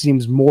that just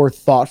seems more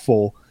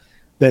thoughtful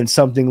than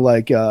something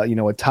like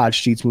a Todd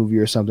Sheets movie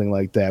or something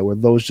like that, where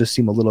those just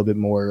seem a little bit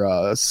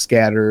more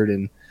scattered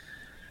and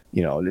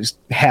just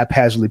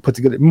haphazardly put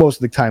together most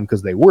of the time,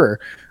 because they were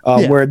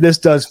where this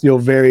does feel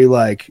very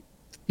like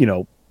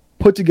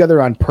put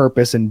together on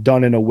purpose and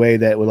done in a way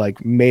that would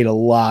like made a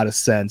lot of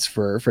sense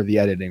for the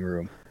editing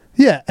room.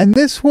 Yeah, and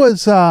this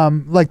was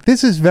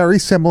this is very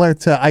similar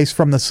to Ice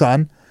from the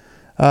Sun.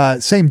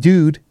 Same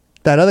dude,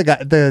 that other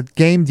guy, the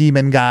Game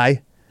Demon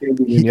guy.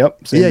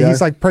 Yep. Same guy.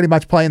 He's like pretty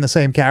much playing the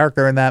same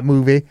character in that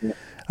movie.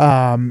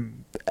 Yeah.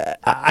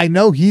 I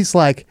know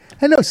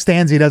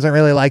Stanzy doesn't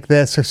really like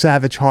this or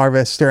Savage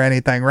Harvest or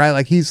anything, right?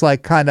 Like, he's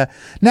like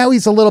now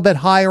he's a little bit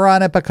higher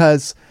on it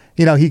because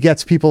he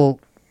gets people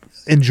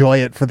enjoy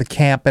it for the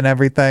camp and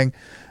everything.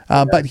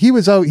 But he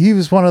was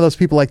one of those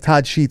people like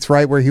Todd Sheets,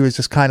 right, where he was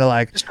just kind of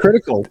like just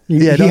critical.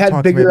 He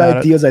had bigger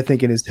ideas, I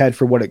think, in his head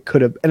for what it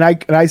could have. And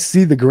I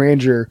see the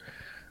grandeur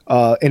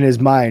in his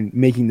mind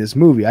making this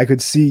movie. I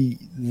could see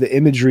the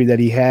imagery that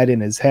he had in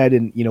his head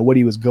and what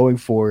he was going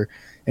for,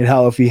 and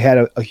how if he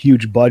had a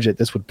huge budget,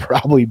 this would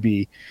probably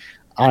be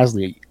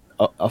honestly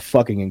a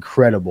fucking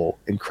incredible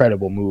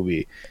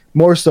movie,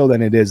 more so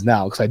than it is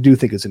now, because I do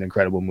think it's an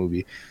incredible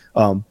movie.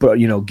 But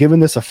given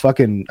this a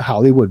fucking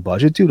Hollywood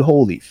budget, dude,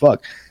 holy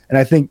fuck. And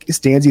I think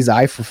Stanzy's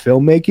eye for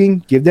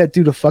filmmaking, give that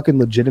dude a fucking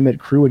legitimate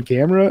crew and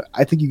camera.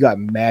 I think you got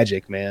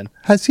magic, man.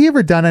 Has he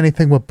ever done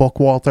anything with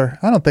Bookwalter?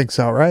 I don't think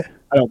so, right?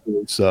 I don't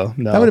believe so.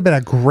 No. That would have been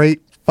a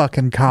great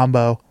fucking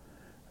combo.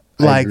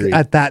 Like,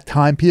 at that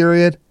time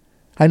period.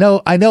 I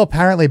know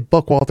apparently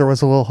Bookwalter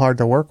was a little hard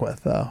to work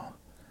with, though.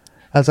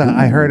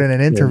 I heard in an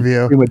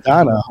interview.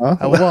 Madonna, huh?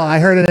 Well, I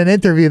heard in an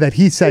interview that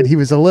he said he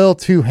was a little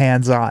too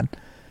hands-on.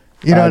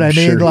 You know what I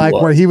mean? Sure like,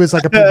 where he was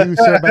like a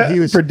producer, but he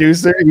was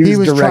he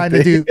was trying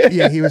to do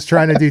he was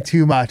trying to do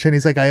too much, and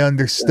he's like, I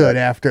understood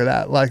after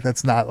that. Like,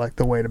 that's not like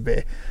the way to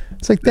be.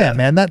 It's like, damn,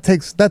 man,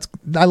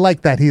 I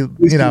like that he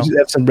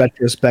have some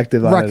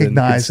retrospective on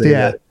recognized.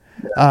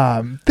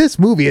 This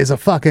movie is a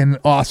fucking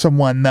awesome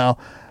one, though.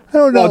 I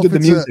don't know. The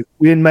music.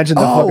 We didn't mention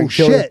the fucking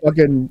killer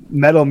fucking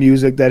metal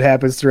music that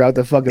happens throughout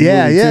the fucking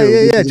movie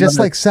too. Yeah. Just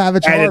like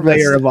Savage Harvest.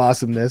 Layer of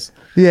awesomeness.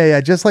 Yeah.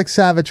 Just like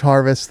Savage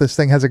Harvest, this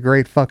thing has a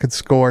great fucking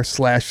score /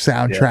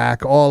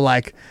 soundtrack, all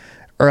like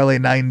early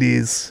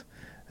 90s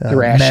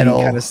thrashy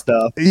metal kind of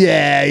stuff.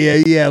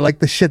 Yeah. Like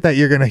the shit that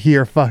you're gonna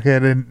hear fucking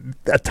in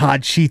a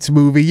Todd Sheets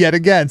movie. Yet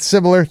again,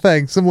 similar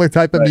thing, similar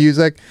type of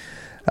music.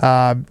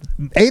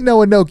 Ain't no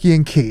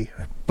Enochian Key.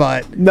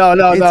 But no,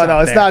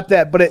 it's not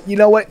that. But you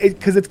know what?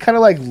 Because it's kind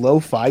of like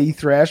lo-fi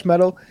thrash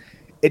metal.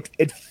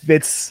 It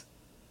fits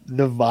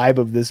the vibe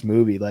of this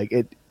movie. Like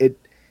it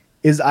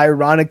is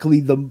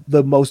ironically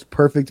the most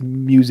perfect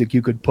music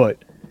you could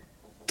put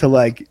to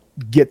like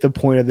get the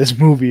point of this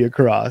movie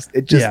across.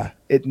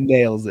 It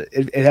nails it.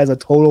 It has a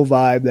total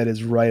vibe that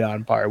is right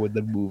on par with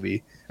the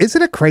movie.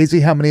 Isn't it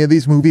crazy how many of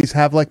these movies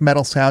have like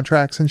metal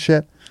soundtracks and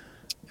shit?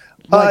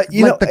 Like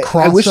the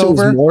crossover. I wish it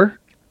was more.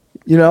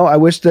 I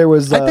wish there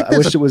was. I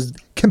wish it was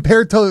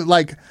compared to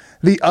like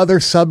the other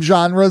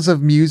subgenres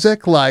of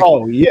music. Like,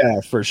 oh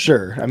yeah, for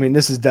sure. I mean,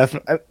 this is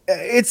definitely,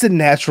 it's a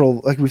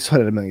natural, like we've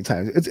said it a million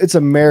times. It's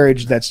a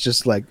marriage that's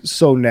just like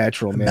so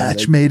natural, man. match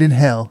Like, made in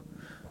hell.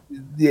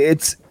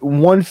 it's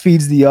one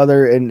feeds the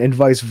other and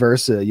vice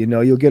versa. You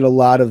know, you'll get a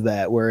lot of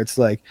that where it's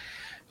like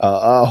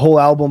whole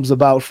albums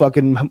about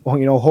fucking,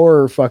 you know,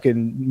 horror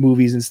fucking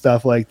movies and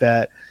stuff like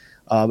that.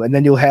 And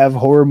then you'll have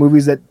horror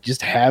movies that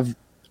just have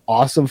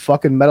awesome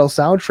fucking metal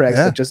soundtracks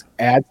that just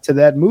add to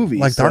that movie.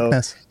 Like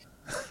Darkness.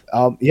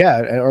 Yeah,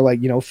 or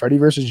like, you know, Freddy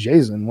versus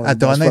Jason. At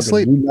Dawn They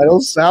Sleep. Metal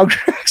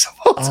soundtracks of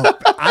all time.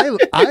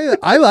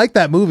 I like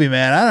that movie,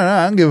 man. I don't know.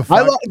 I don't give a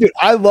fuck.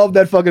 I love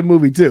that fucking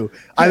movie too.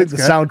 I think the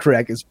good.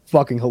 soundtrack is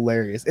fucking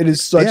hilarious. It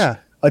is such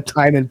a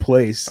time and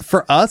place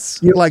for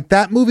us. Like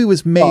that movie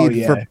was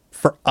made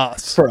for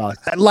us. For us.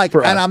 Like,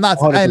 for and us, I'm not,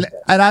 100%.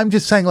 and I'm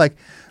just saying, like,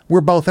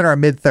 we're both in our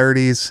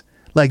mid-30s.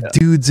 Like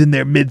dudes in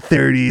their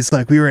mid-30s,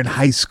 like we were in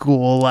high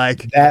school.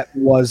 Like that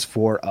was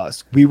for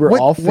us. We were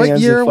all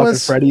fans of fucking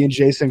Freddy and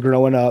Jason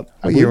growing up.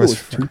 What year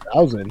was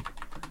 2000?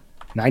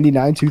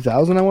 99,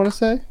 2000, I want to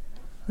say.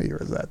 What year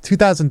was that?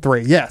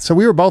 2003. Yeah. So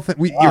we were both,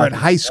 you're in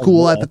high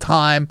school at the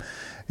time.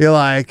 You're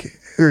like,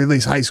 or at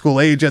least high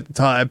school age at the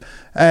time.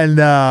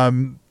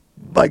 And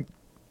like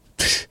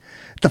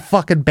the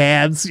fucking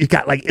bands, you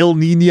got like Il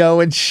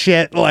Nino and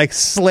shit, like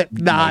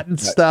Slipknot and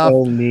stuff.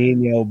 Il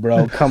Nino,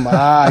 bro, come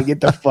on,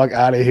 get the fuck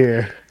out of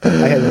here. I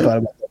hadn't thought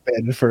about that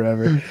band in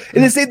forever. And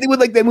the same thing with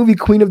like that movie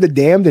Queen of the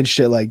Damned and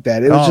shit like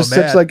that. It was just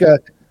such like a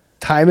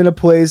time and a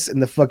place,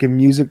 and the fucking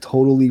music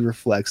totally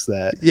reflects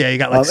that. Yeah, you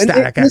got like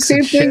Static X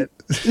and shit.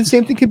 The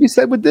same thing can be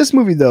said with this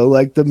movie though.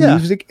 Like the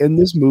music in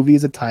this movie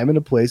is a time and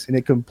a place, and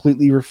it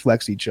completely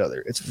reflects each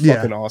other. It's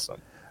fucking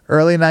awesome.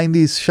 Early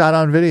 90s shot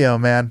on video,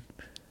 man.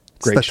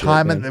 It's great the shit,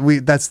 time man.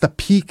 and that's the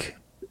peak,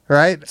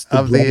 right? It's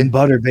the bread and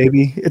butter,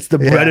 baby. It's the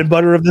bread and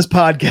butter of this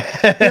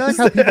podcast. You know, like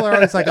how people are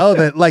always like, oh,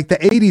 the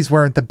 80s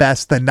weren't the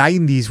best, the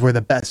 90s were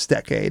the best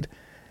decade.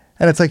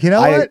 And it's like, you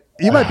know what?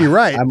 You might be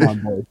right. I'm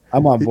on board.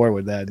 I'm on board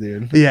with that,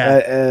 dude.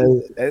 Yeah.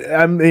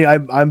 I mean,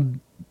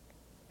 I'm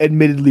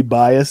admittedly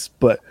biased,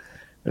 but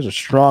there's a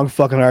strong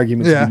fucking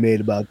argument to be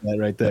made about that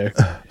right there.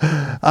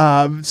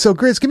 So,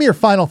 Grizz, give me your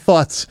final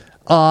thoughts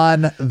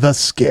on The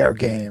Scare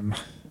Game.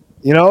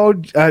 You know,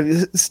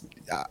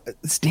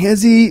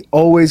 Stanzi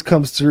always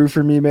comes through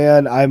for me,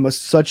 man. I'm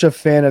such a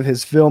fan of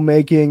his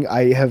filmmaking.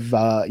 I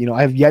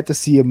have yet to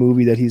see a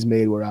movie that he's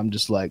made where I'm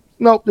just like,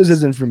 nope, this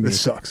isn't for me.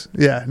 This sucks.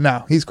 Yeah,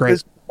 no, he's great.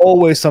 There's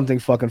always something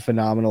fucking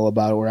phenomenal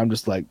about it where I'm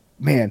just like,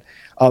 man.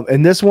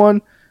 And this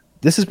one,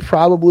 this is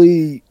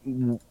probably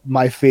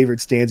my favorite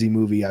Stanzi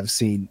movie I've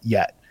seen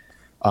yet.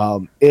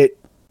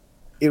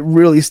 It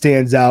really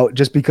stands out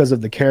just because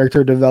of the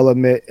character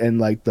development and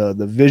like the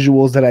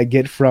visuals that I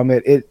get from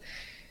it.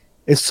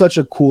 It's such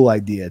a cool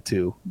idea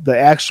too. The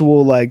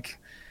actual like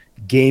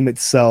game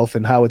itself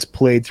and how it's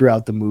played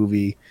throughout the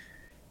movie.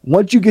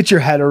 Once you get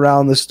your head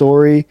around the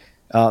story,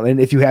 and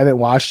if you haven't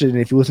watched it and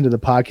if you listen to the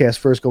podcast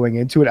first going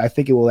into it, I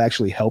think it will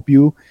actually help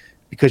you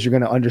because you're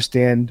going to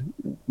understand,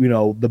 you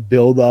know, the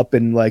build up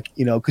and like,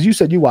 you know, because you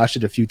said you watched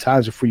it a few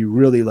times before you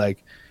really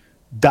like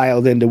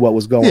dialed into what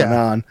was going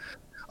on.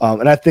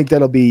 And I think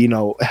that'll be, you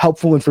know,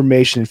 helpful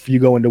information if you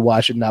go in to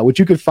watch it now, which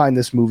you could find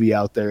this movie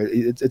out there.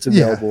 It's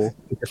available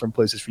in different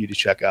places for you to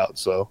check out.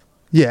 So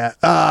yeah,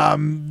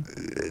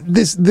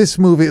 this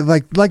movie,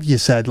 like you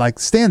said, like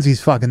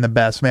Stanzi's fucking the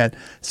best, man.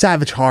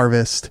 Savage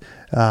Harvest,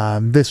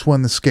 this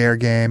one, The Scare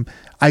Game,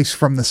 Ice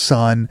from the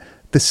Sun.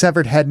 The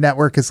Severed Head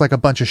Network is like a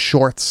bunch of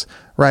shorts,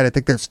 right? I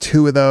think there's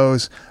 2 of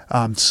those.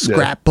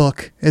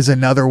 Scrapbook is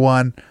another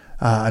one,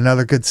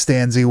 another good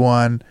Stanzi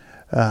one.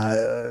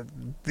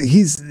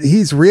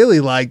 He's really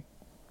like,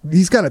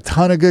 he's got a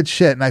ton of good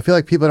shit, and I feel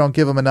like people don't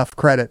give him enough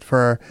credit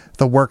for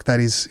the work that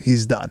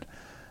he's done.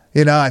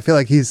 You know, I feel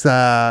like he's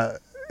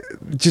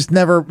just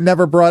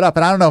never brought up,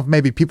 and I don't know if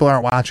maybe people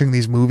aren't watching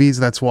these movies,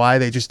 that's why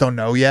they just don't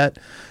know yet.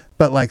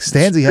 But like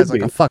Stanzi has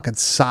like a fucking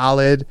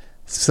solid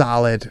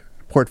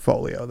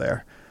portfolio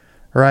there,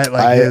 right?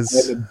 Like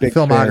his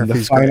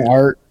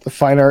filmography. The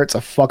Fine Art's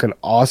a fucking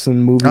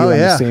awesome movie on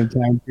the same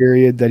time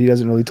period that he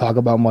doesn't really talk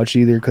about much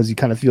either because he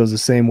kind of feels the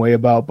same way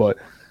about, but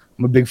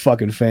I'm a big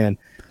fucking fan.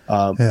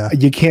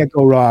 You can't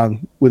go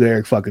wrong with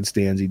Eric fucking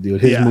Stanzi,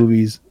 dude. His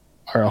movies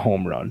are a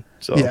home run.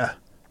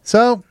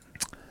 So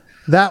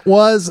that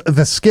was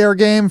The Scare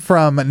Game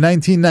from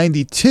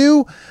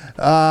 1992.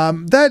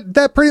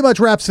 That pretty much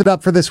wraps it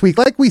up for this week.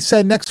 Like we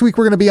said, next week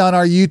we're going to be on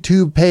our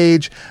YouTube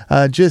page.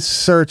 Just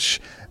search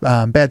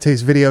Bad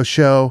Taste Video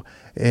Show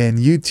in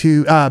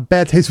YouTube,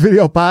 Bad Taste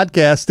Video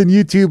Podcast in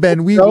YouTube,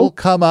 and we will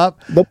come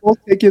up. They'll both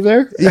take you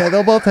there. Yeah,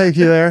 they'll both take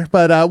you there.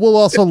 But we'll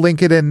also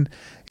link it in,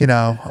 you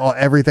know,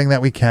 everything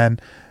that we can.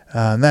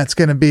 That's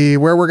going to be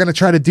where we're going to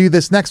try to do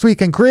this next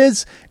week. And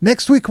Grizz,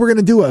 next week we're going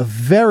to do a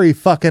very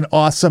fucking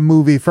awesome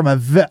movie from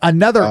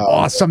another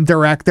awesome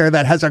director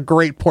that has a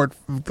great why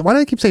do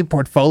I keep saying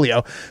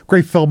portfolio?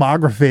 Great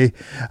filmography.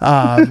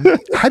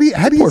 How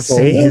do you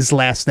say his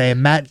last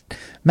name? Matt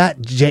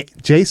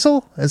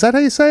Jasel? Is that how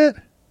you say it?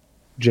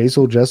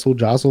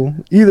 Jessel.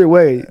 Either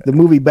way, the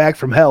movie Back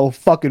from Hell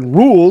fucking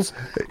rules,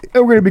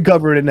 and we're gonna be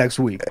covering it next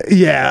week.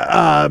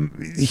 Yeah.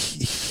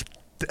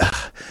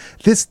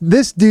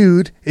 This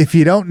dude, if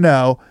you don't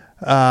know,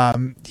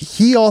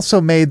 he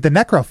also made The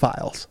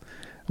Necrophiles,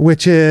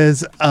 which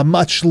is a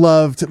much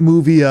loved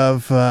movie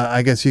of,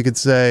 I guess you could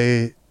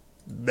say,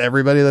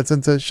 everybody that's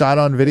into shot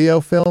on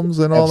video films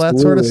and all that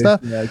sort of stuff.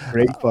 Yeah,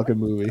 great fucking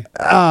movie.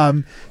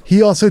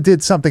 He also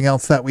did something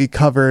else that we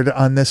covered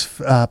on this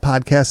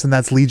podcast, and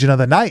that's Legion of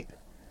the Night.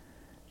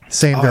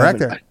 Same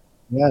director.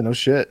 Yeah, no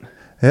shit.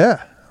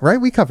 Yeah, right.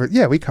 We covered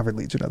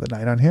Legion of the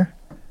Night on here.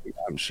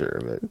 I'm sure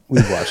of it.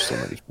 We've watched so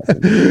many.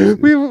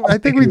 I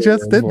think we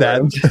just did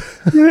that.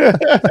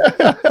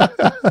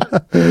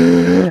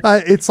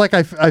 It's like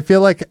I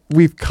feel like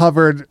we've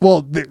covered.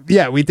 Well,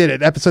 we did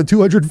it. Episode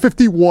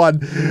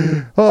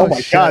 251. Oh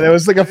my god, that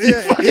was like a few.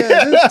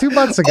 It was 2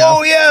 months ago.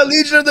 Oh yeah,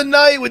 Legion of the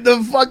Night with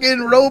the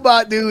fucking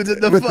robot dudes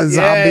and with the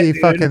zombie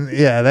fucking.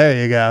 Yeah,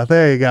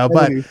 there you go.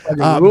 But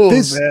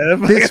rules,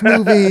 this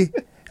movie,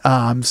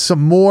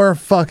 some more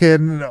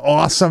fucking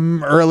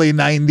awesome early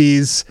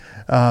 90s.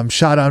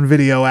 Shot on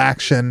video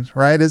action,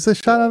 right? Is this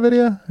shot on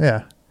video?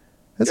 Yeah.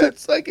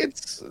 It's like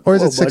or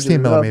is it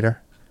 16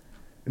 millimeter?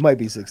 It might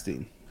be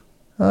 16.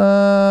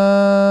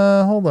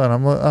 Hold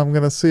on. I'm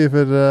gonna see if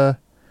it.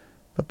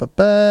 But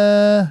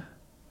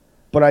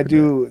I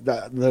do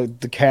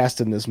the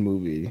cast in this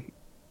movie.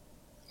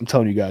 I'm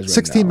telling you guys right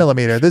 16 now.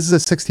 millimeter. This is a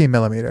 16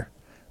 millimeter.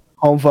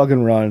 Home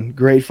fucking run.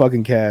 Great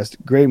fucking cast.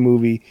 Great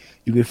movie.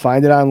 You can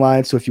find it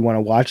online. So if you want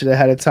to watch it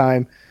ahead of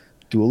time,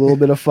 do a little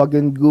bit of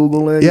fucking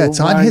Googling. Yeah,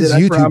 it's on his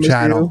YouTube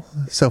channel.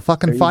 So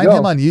fucking find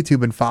him on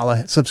YouTube and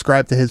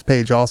subscribe to his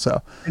page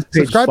also.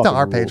 Subscribe to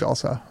our page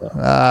also.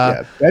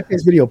 Bad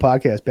Taste Video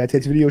Podcast, Bad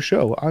Taste Video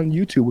Show on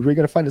YouTube. We're going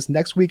to find us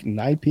next week,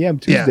 9 p.m.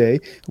 Tuesday,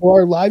 for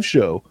our live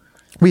show.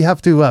 We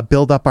have to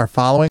build up our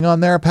following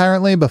on there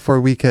apparently before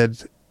we could.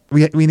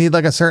 We need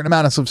like a certain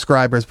amount of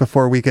subscribers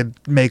before we could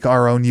make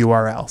our own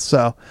URL.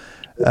 So,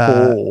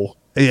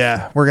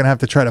 yeah, we're going to have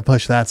to try to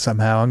push that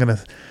somehow. I'm going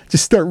to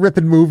just start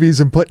ripping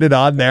movies and putting it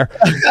on there.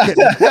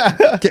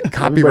 Get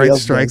copyright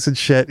strikes and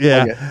shit.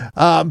 Yeah. Okay.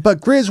 But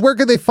Grizz, where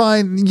can they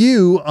find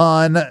you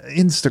on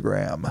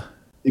Instagram?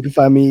 You can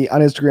find me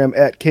on Instagram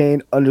at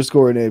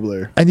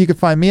Kane_enabler. And you can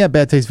find me at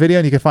Bad Taste Video,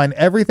 and you can find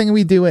everything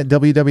we do at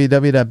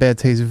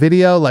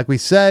www.badtastevideo. Like we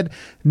said,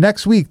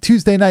 next week,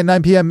 Tuesday night,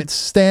 9 p.m.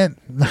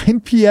 9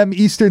 p.m.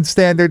 Eastern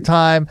Standard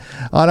Time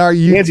on our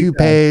YouTube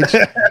page.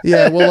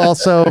 Yeah, we'll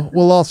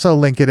also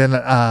link it in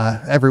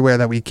everywhere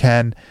that we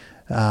can.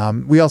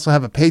 We also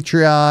have a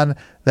Patreon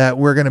that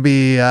we're going to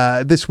be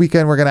this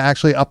weekend. We're going to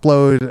actually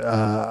upload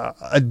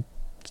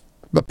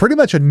pretty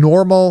much a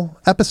normal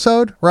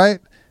episode, right?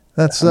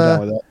 That's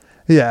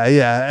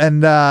yeah,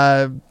 and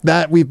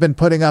that we've been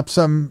putting up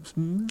some.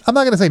 I'm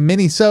not going to say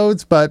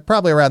mini-sodes, but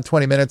probably around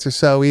 20 minutes or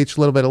so each, a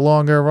little bit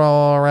longer,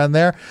 all around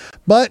there.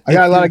 But I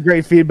got a lot of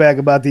great feedback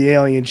about the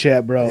alien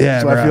chat, bro.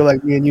 Yeah, so bro. I feel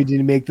like me and you need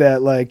to make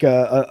that like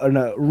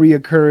a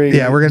reoccurring.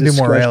 Yeah, we're gonna do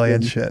more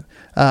alien shit.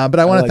 But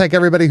I want to thank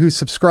everybody who's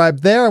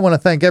subscribed there. I want to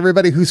thank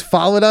everybody who's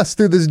followed us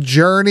through this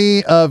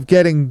journey of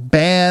getting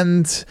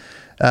banned.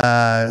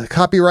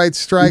 Copyright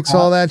strikes,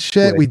 all that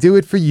shit. Right. We do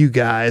it for you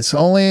guys.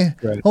 Only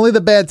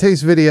the Bad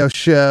Taste Video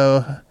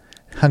Show.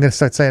 I'm gonna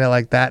start saying it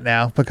like that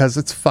now because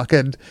it's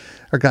fucking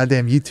our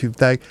goddamn YouTube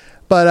thing.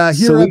 But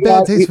here at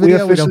Bad Taste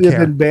Video, we don't care. We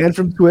have been banned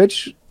from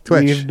Twitch.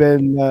 We've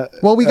been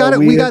we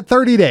got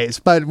 30 days,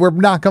 but we're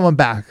not coming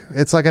back.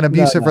 It's like an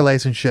abusive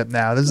relationship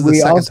now. This is the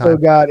second time. We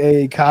also got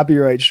a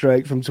copyright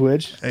strike from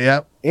Twitch.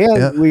 Yep.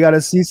 And we got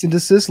a cease and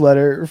desist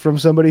letter from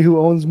somebody who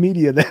owns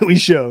media that we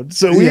showed.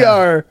 So we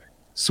are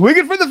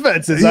swinging for the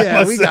fences.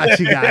 Yeah, we got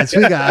you guys.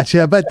 We got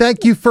you. But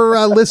thank you for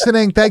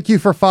listening. Thank you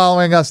for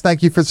following us.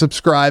 Thank you for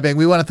subscribing.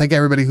 We want to thank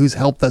everybody who's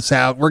helped us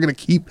out. We're going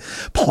to keep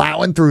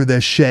plowing through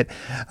this shit.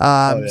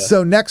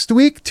 So next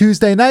week,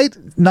 Tuesday night,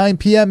 9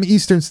 p.m.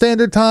 Eastern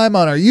Standard Time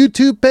on our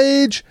YouTube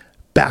page,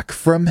 Back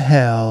from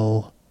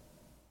Hell.